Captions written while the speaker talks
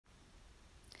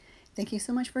Thank you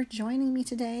so much for joining me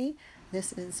today.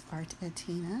 This is Art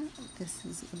Atina. This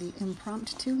is the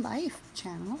Impromptu Life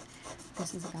channel.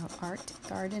 This is about art,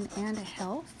 garden, and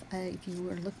health. If you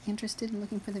were interested in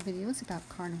looking for the videos about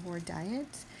carnivore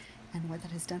diet and what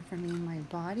that has done for me and my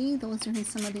body, those are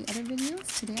some of the other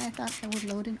videos. Today I thought I would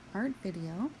load an art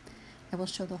video. I will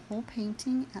show the whole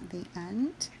painting at the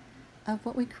end of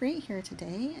what we create here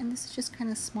today, and this is just kind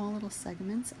of small little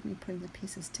segments of me putting the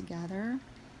pieces together.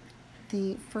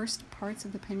 The first parts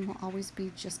of the painting will always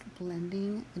be just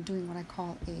blending and doing what I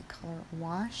call a color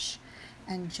wash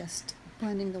and just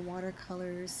blending the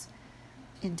watercolors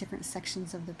in different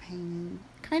sections of the painting,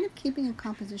 kind of keeping a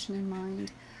composition in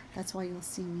mind. That's why you'll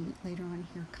see me later on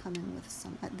here come in with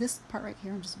some. At this part right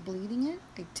here, I'm just bleeding it.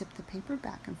 I tip the paper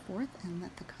back and forth and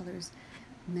let the colors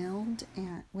meld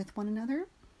with one another.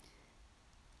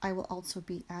 I will also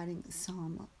be adding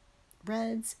some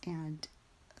reds and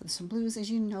some blues.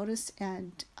 As you notice,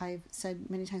 and I've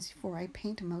said many times before, I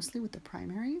paint mostly with the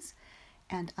primaries,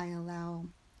 and I allow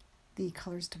the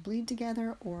colors to bleed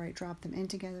together, or I drop them in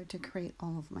together to create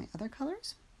all of my other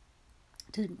colors,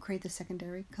 to create the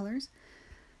secondary colors.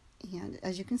 And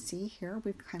as you can see here,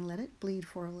 we've kind of let it bleed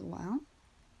for a little while,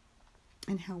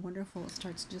 and how wonderful it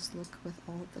starts to just look with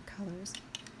all of the colors,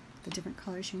 the different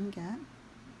colors you can get.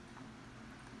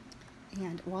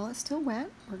 And while it's still wet,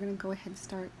 we're going to go ahead and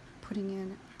start putting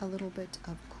in a little bit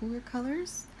of cooler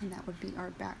colors, and that would be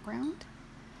our background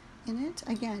in it.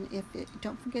 Again,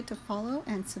 don't forget to follow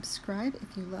and subscribe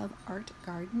if you love art,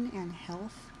 garden, and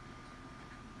health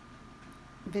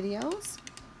videos.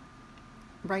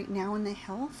 Right now in the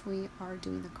health, we are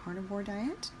doing the carnivore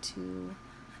diet to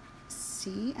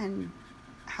see and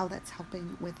how that's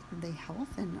helping with the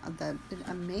health, and been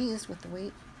amazed with the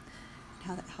weight,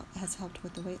 how that has helped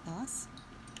with the weight loss.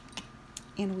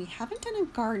 And we haven't done a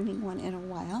gardening one in a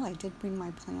while. I did bring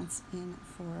my plants in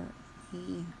for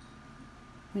the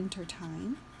winter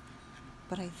time,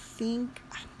 but I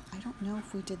don't know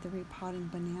if we did the repotting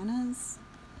bananas.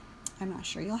 I'm not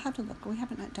sure. You'll have to look. We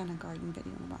haven't done a garden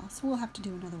video in a while, so we'll have to do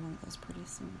another one of those pretty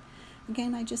soon.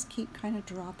 Again, I just keep kind of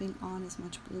dropping on as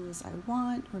much blue as I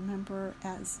want. Remember,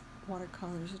 as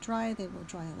watercolors dry, they will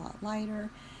dry a lot lighter.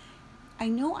 I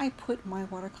know I put my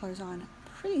watercolors on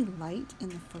pretty light in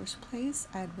the first place.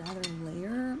 I'd rather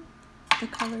layer the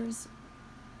colors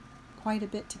quite a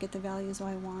bit to get the values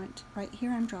I want. Right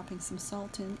here I'm dropping some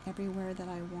salt in everywhere that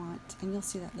I want, and you'll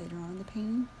see that later on in the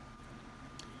painting.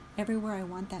 Everywhere I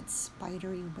want that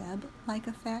spidery web-like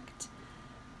effect.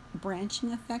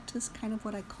 Branching effect is kind of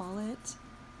what I call it.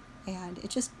 And it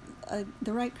just,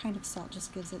 the right kind of salt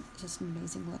just gives it just an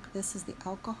amazing look. This is the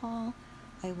alcohol.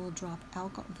 I will drop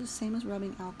alcohol, the same as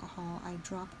rubbing alcohol. I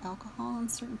drop alcohol in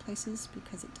certain places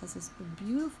because it does this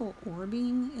beautiful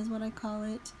orbing, is what I call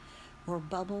it, or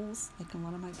bubbles. Like in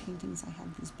one of my paintings, I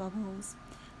have these bubbles.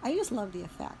 I just love the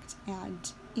effect,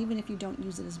 and even if you don't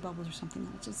use it as bubbles or something,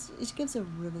 it gives a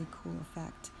really cool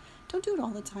effect. Don't do it all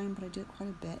the time, but I do it quite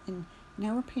a bit. And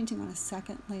now we're painting on a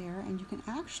second layer, and you can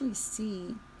actually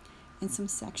see in some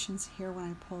sections here when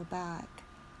I pull back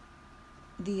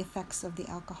the effects of the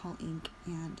alcohol ink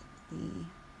and the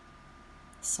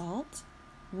salt.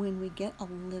 When we get a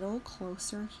little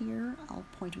closer here, I'll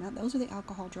point them out. Those are the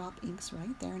alcohol drop inks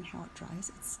right there, and how it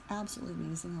dries. It's absolutely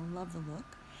amazing. I love the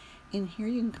look. And here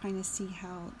you can kind of see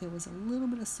how there was a little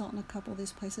bit of salt in a couple of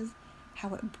these places,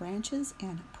 how it branches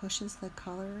and pushes the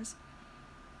colors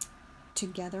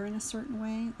together in a certain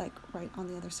way, like right on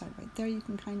the other side right there, you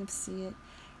can kind of see it.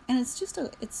 And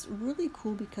it's really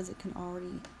cool because it can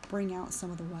already bring out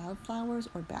some of the wildflowers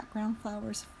or background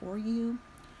flowers for you.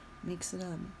 Makes it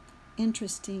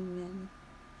interesting when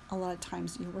a lot of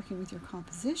times you're working with your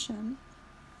composition,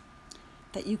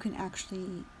 that you can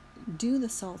actually do the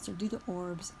salts or do the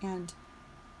orbs, and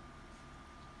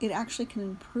it actually can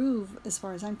improve, as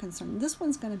far as I'm concerned. This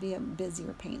one's going to be a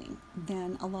busier painting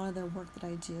than a lot of the work that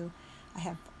I do. I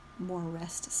have more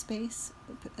rest space,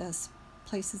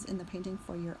 places in the painting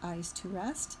for your eyes to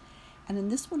rest. And in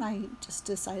this one, I just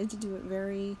decided to do it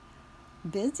very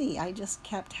busy. I just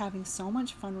kept having so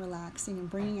much fun relaxing and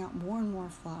bringing out more and more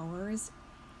flowers.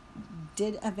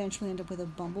 Did eventually end up with a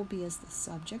bumblebee as the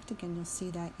subject. Again, you'll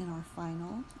see that in our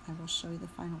final. I will show you the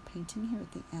final painting here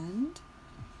at the end.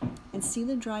 And see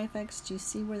the dry effects. Do you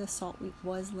see where the salt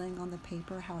was laying on the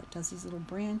paper, how it does these little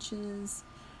branches?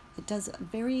 It does a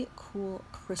very cool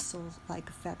crystal-like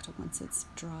effect once it's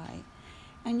dry.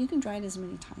 And you can dry it as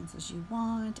many times as you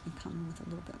want and come in with a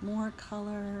little bit more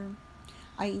color.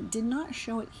 I did not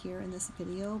show it here in this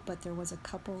video, but there was a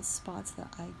couple spots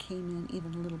that I came in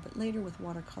even a little bit later with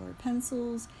watercolor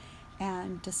pencils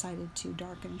and decided to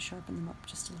darken and sharpen them up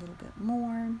just a little bit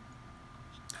more.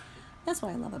 That's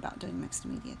what I love about doing mixed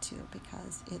media too,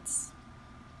 because it's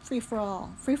free for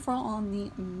all on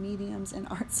the mediums and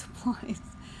art supplies.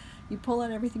 You pull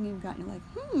out everything you've got and you're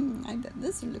like, I bet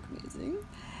this would look amazing.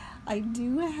 I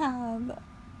do have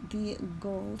the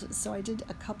gold, so I did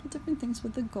a couple different things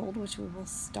with the gold, which we will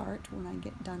start when I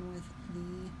get done with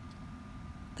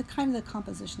the kind of the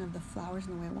composition of the flowers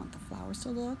and the way I want the flowers to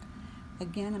look.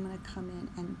 Again, I'm going to come in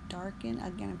and darken.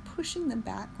 Again, I'm pushing the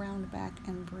background back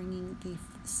and bringing the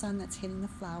sun that's hitting the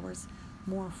flowers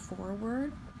more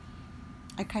forward.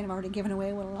 I kind of already given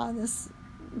away what a lot of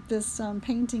this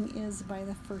painting is by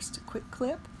the first quick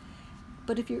clip.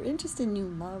 But if you're interested and you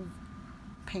love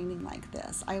painting like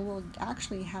this, I will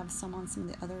actually have some on some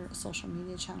of the other social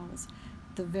media channels,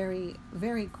 the very,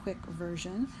 very quick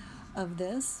version of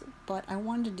this. But I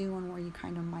wanted to do one where you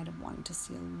kind of might have wanted to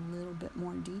see a little bit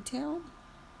more detail,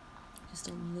 just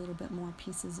a little bit more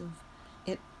pieces of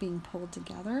it being pulled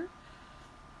together.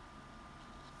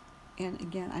 And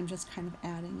again, I'm just kind of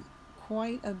adding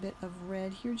quite a bit of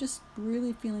red here, just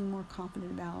really feeling more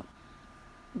confident about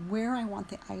where I want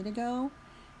the eye to go.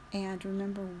 And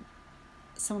remember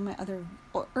some of my other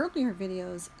earlier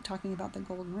videos talking about the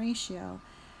golden ratio.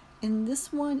 In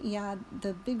this one, yeah,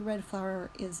 the big red flower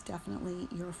is definitely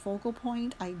your focal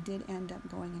point. I did end up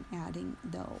going and adding,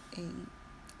 though, a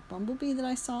bumblebee that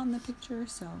I saw in the picture.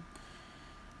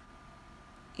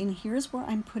 And here's where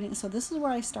I'm putting, so this is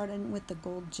where I started with the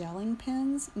gold gelling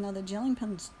pens. Now the gelling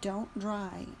pens don't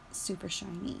dry super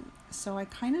shiny. So I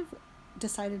kind of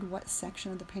decided what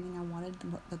section of the painting I wanted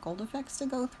the gold effects to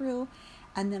go through.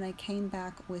 And then I came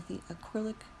back with the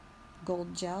acrylic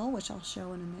gold gel, which I'll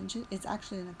show in a minute. It's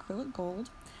actually an acrylic gold.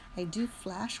 I do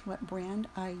flash what brand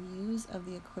I use of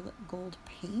the acrylic gold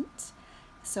paint.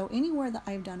 So anywhere that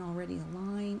I've done already a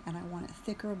line and I want it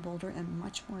thicker, bolder, and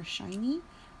much more shiny,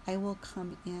 I will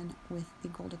come in with the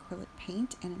gold acrylic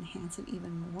paint and enhance it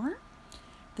even more.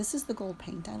 This is the gold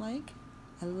paint I like.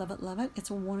 I love it, love it. It's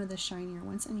one of the shinier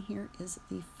ones. And here is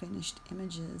the finished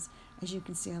images. As you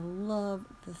can see, I love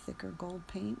the thicker gold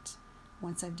paint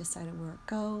once I've decided where it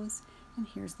goes. And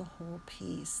here's the whole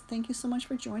piece. Thank you so much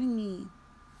for joining me.